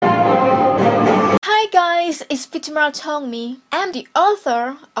guys, it's Vitamara Tongmi. I'm the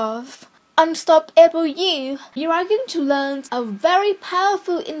author of Unstoppable You. You are going to learn a very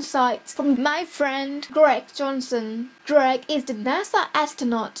powerful insight from my friend Greg Johnson. Greg is the NASA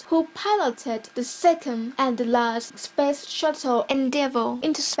astronaut who piloted the second and the last space shuttle Endeavour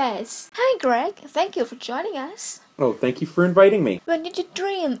into space. Hi Greg, thank you for joining us. Oh, thank you for inviting me. When did you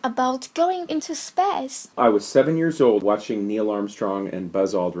dream about going into space? I was 7 years old watching Neil Armstrong and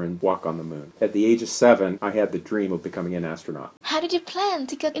Buzz Aldrin walk on the moon. At the age of 7, I had the dream of becoming an astronaut. How did you plan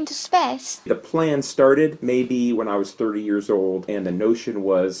to get into space? The plan started maybe when I was 30 years old, and the notion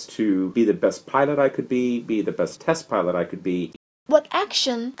was to be the best pilot I could be the best test pilot I could be. What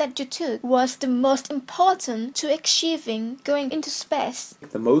action that you took was the most important to achieving going into space?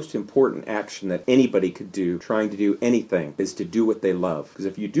 The most important action that anybody could do trying to do anything is to do what they love. Because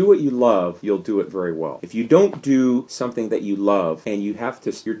if you do what you love, you'll do it very well. If you don't do something that you love and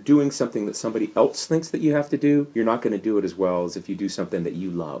you're doing something that somebody else thinks that you have to do, you're not going to do it as well as if you do something that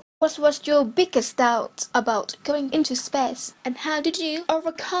you love. What was your biggest doubt about going into space, and how did you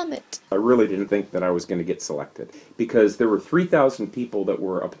overcome it? I really didn't think that I was going to get selected because there were 3,000 people that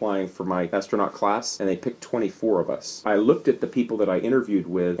were applying for my astronaut class, and they picked 24 of us. I looked at the people that I interviewed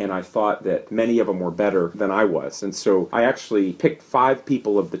with, and I thought that many of them were better than I was. And so I actually picked 5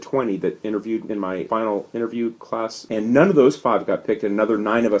 people of the 20 that interviewed in my final interview class, and none of those 5 got picked, and another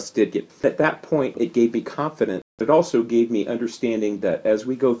 9 of us did get. At that point, it gave me confidence. It also gave me understanding that as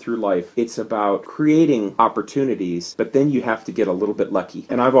we go through life, it's about creating opportunities, but then you have to get a little bit lucky.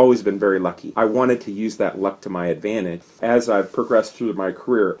 And I've always been very lucky. I wanted to use that luck to my advantage. As I've progressed through my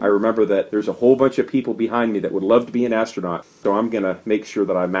career, I remember that there's a whole bunch of people behind me that would love to be an astronaut, so I'm going to make sure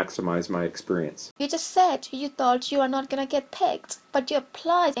that I maximize my experience. You just said you thought you are not going to get picked, but you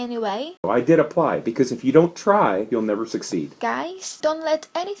applied anyway. I did apply, because if you don't try, you'll never succeed. Guys, don't let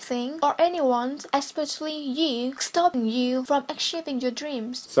anything or anyone, especially you, stopping you from achieving your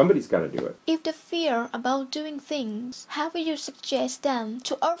dreams. Somebody's got to do it. If they fear about doing things, how will you suggest them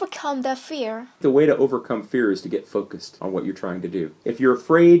to overcome their fear? The way to overcome fear is to get focused on what you're trying to do. If you're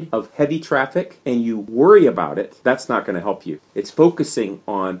afraid of heavy traffic and you worry about it, that's not going to help you. It's focusing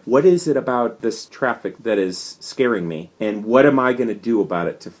on what is it about this traffic that is scaring me, and what am I going to do about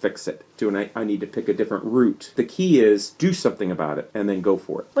it to fix it? I need to pick a different route. The key is do something about it and then go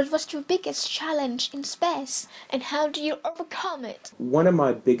for it. What was your biggest challenge in space, and how do you overcome it? One of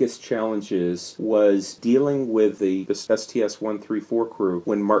my biggest challenges was dealing with the STS-134 crew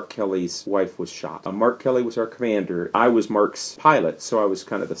when Mark Kelly's wife was shot. Mark Kelly was our commander. I was Mark's pilot, so I was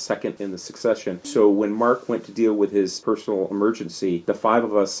kind of the second in the succession. So when Mark went to deal with his personal emergency, the 5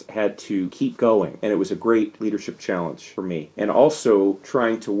 of us had to keep going, and it was a great leadership challenge for me. And also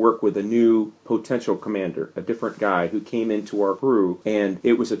trying to work with a new potential commander, a different guy who came into our crew, and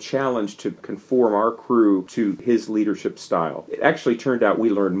it was a challenge to conform our crew to his leadership style. It actually turned out we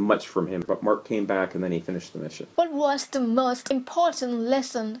learned much from him, but Mark came back and then he finished the mission. What was the most important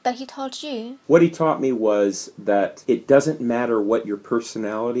lesson that he taught you? What he taught me was that it doesn't matter what your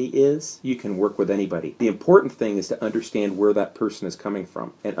personality is, you can work with anybody. The important thing is to understand where that person is coming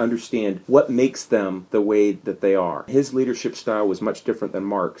from and understand what makes them the way that they are. His leadership style was much different than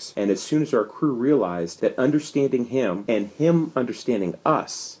Mark's, and as soon as our crew realized that understanding him and him understanding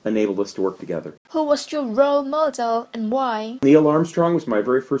us enabled us to work together. Who was your role model and why? Neil Armstrong was my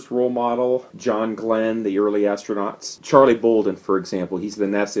very first role model. John Glenn, the early astronauts. Charlie Bolden, for example, he's the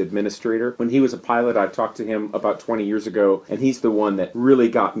NASA administrator. When he was a pilot, I talked to him about 20 years ago, and he's the one that really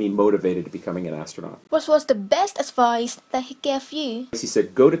got me motivated to becoming an astronaut. What was the best advice that he gave you? He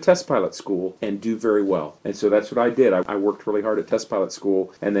said, go to test pilot school and do very well. And so that's what I did. I worked really hard at test pilot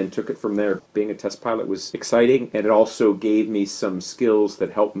school and then took it from there. Being a test pilot was exciting, and it also gave me some skills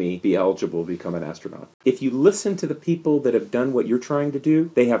that helped me be eligible to become an astronaut. If you listen to the people that have done what you're trying to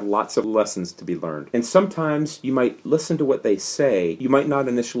do, they have lots of lessons to be learned. And sometimes you might listen to what they say, you might not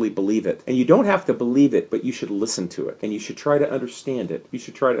initially believe it. And you don't have to believe it, but you should listen to it. And you should try to understand it. You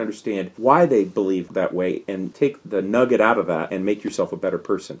should try to understand why they believe that way and take the nugget out of that and make yourself a better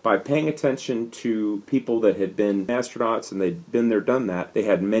person. By paying attention to people that had been astronauts and they'd been there, done that, they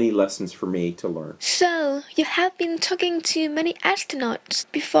had many lessons for me to learn. So, you have been talking to many astronauts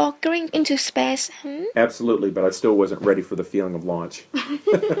before going into space, Absolutely, but I still wasn't ready for the feeling of launch.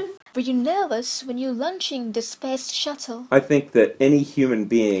 Were you nervous when you launching the space shuttle? I think that any human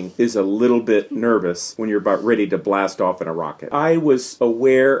being is a little bit nervous when you're about ready to blast off in a rocket. I was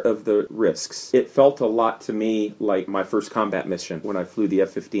aware of the risks. It felt a lot to me like my first combat mission when I flew the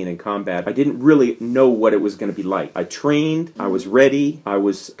F-15 in combat. I didn't really know what it was going to be like. I trained, I was ready, I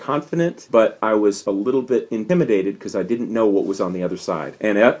was confident, but I was a little bit intimidated because I didn't know what was on the other side.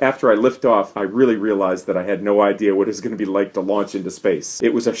 And after I lift off, I really realized that I had no idea what it was going to be like to launch into space.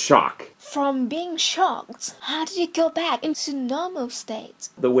 It was a shock. From being shocked, how did you go back into normal state?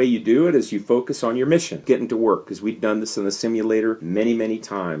 The way you do it is you focus on your mission, getting to work, because we'd done this in the simulator many, many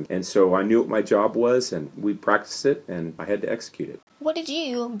times. And so I knew what my job was, and we practiced it, and I had to execute it. What did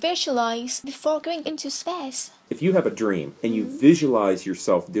you visualize before going into space? If you have a dream and you visualize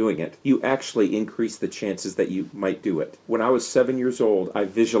yourself doing it, you actually increase the chances that you might do it. When I was 7 years old, I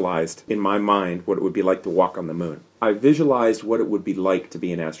visualized in my mind what it would be like to walk on the moon. I visualized what it would be like to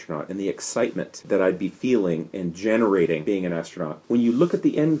be an astronaut and the excitement that I'd be feeling and generating being an astronaut. When you look at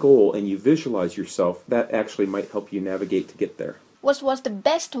the end goal and you visualize yourself, that actually might help you navigate to get there. What was the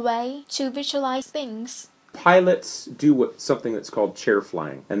best way to visualize things? Pilots do something that's called chair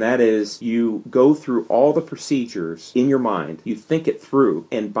flying, and that is you go through all the procedures in your mind, you think it through,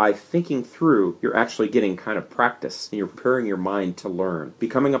 and by thinking through, you're actually getting kind of practice, and you're preparing your mind to learn.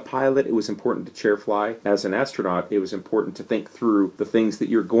 Becoming a pilot, it was important to chair fly. As an astronaut, it was important to think through the things that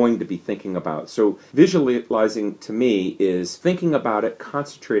you're going to be thinking about. So visualizing to me is thinking about it,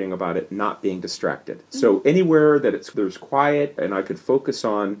 concentrating about it, not being distracted. So anywhere that there's quiet and I could focus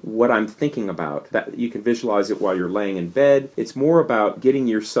on what I'm thinking about, that you can visualize it while you're laying in bed. It's more about getting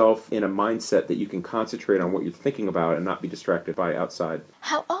yourself in a mindset that you can concentrate on what you're thinking about and not be distracted by outside.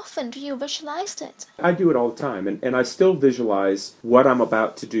 How often do you visualize it? I do it all the time, and I still visualize what I'm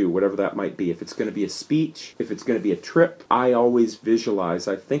about to do, whatever that might be. If it's going to be a speech, if it's going to be a trip, I always visualize.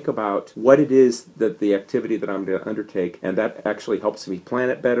 I think about what it is that the activity that I'm going to undertake, and that actually helps me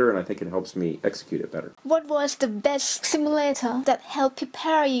plan it better, and I think it helps me execute it better. What was the best simulator that helped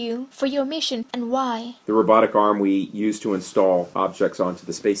prepare you for your mission, and why? The robotic arm we used to install objects onto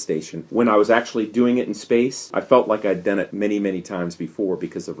the space station. When I was actually doing it in space, I felt like I'd done it many, many times before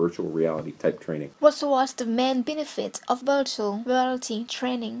because of virtual reality type training. What was the main benefit of virtual reality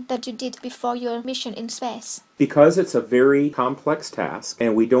training that you did before your mission in space? Because it's a very complex task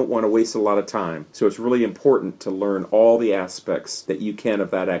and we don't want to waste a lot of time, so it's really important to learn all the aspects that you can of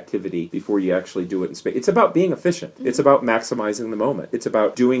that activity before you actually do it in space. It's about being efficient. It's about maximizing the moment. It's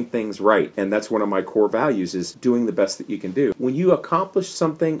about doing things right, and that's one of my core values, is doing the best that you can do. When you accomplish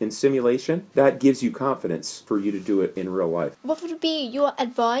something in simulation, that gives you confidence for you to do it in real life. What would be your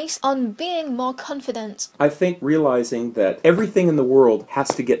advice on being more confident? I think realizing that everything in the world has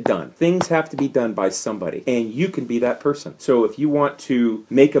to get done. Things have to be done by somebody, and you can be that person. So if you want to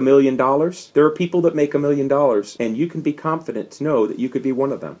make $1 million, there are people that make $1 million, and you can be confident to know that you could be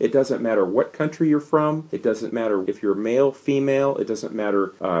one of them. It doesn't matter what country you're from. It doesn't matter if you're male, female. It doesn't matter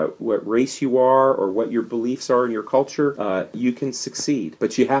what race you are or what your beliefs are in your culture. You can succeed,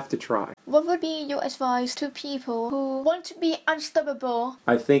 but you have to try. What would be your advice to people who want to be unstoppable?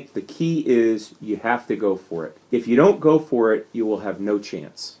 I think the key is you have to go for it. If you don't go for it, you will have no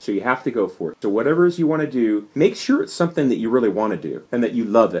chance. So you have to go for it. So whatever it is you want to do, make sure it's something that you really want to do and that you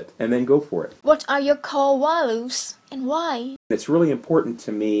love it, and then go for it. What are your core values and why? It's really important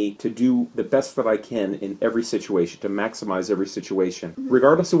to me to do the best that I can in every situation, to maximize every situation,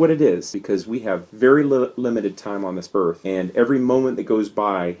 regardless of what it is, because we have very limited time on this earth, and every moment that goes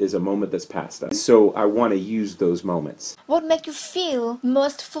by is a moment that's past us. So I want to use those moments. What makes you feel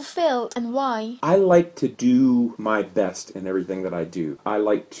most fulfilled and why? I like to do my best in everything that I do. I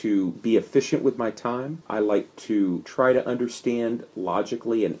like to be efficient with my time. I like to try to understand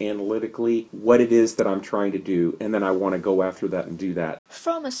logically and analytically what it is that I'm trying to do, and then I want to go after that and do that.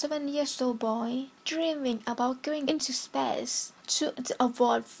 From a 7-year-old boy dreaming about going into space to the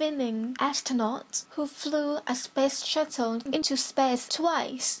award-winning astronaut who flew a space shuttle into space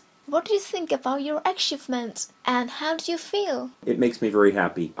twice, what do you think about your achievement and how do you feel? It makes me very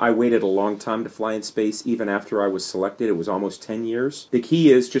happy. I waited a long time to fly in space even after I was selected. It was almost 10 years. The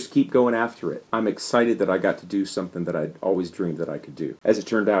key is just keep going after it. I'm excited that I got to do something that I'd always dreamed that I could do. As it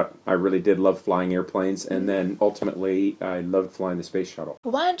turned out, I really did love flying airplanes, and then ultimately I loved flying the space shuttle.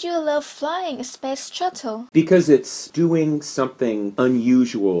 Why do you love flying a space shuttle? Because it's doing something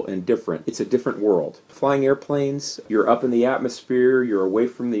unusual and different. It's a different world. Flying airplanes, you're up in the atmosphere, you're away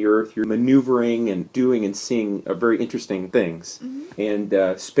from the earth, you're maneuvering and doing and seeing doing very interesting things.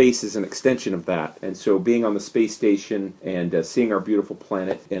 And space is an extension of that. And so being on the space station and seeing our beautiful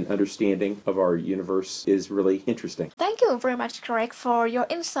planet and understanding of our universe is really interesting. Thank you very much, Greg, for your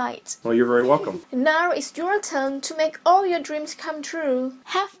insights. Well, you're very welcome. Now it's your turn to make all your dreams come true.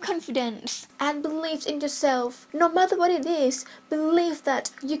 Have confidence and believe in yourself. No matter what it is, believe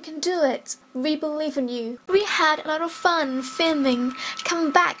that you can do it. We believe in you. We had a lot of fun filming.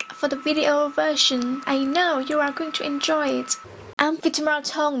 Come back for the video version. I know you are going to enjoy it. I'm Vitamara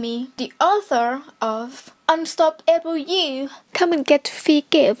Tongmi, the author of Unstoppable You. Come and get free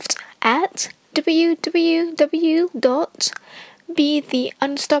gift at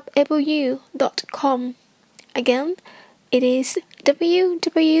www.betheunstoppableyou.com. Again, it is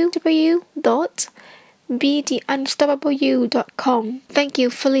www.betheunstoppableyou.com. Thank you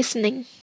for listening.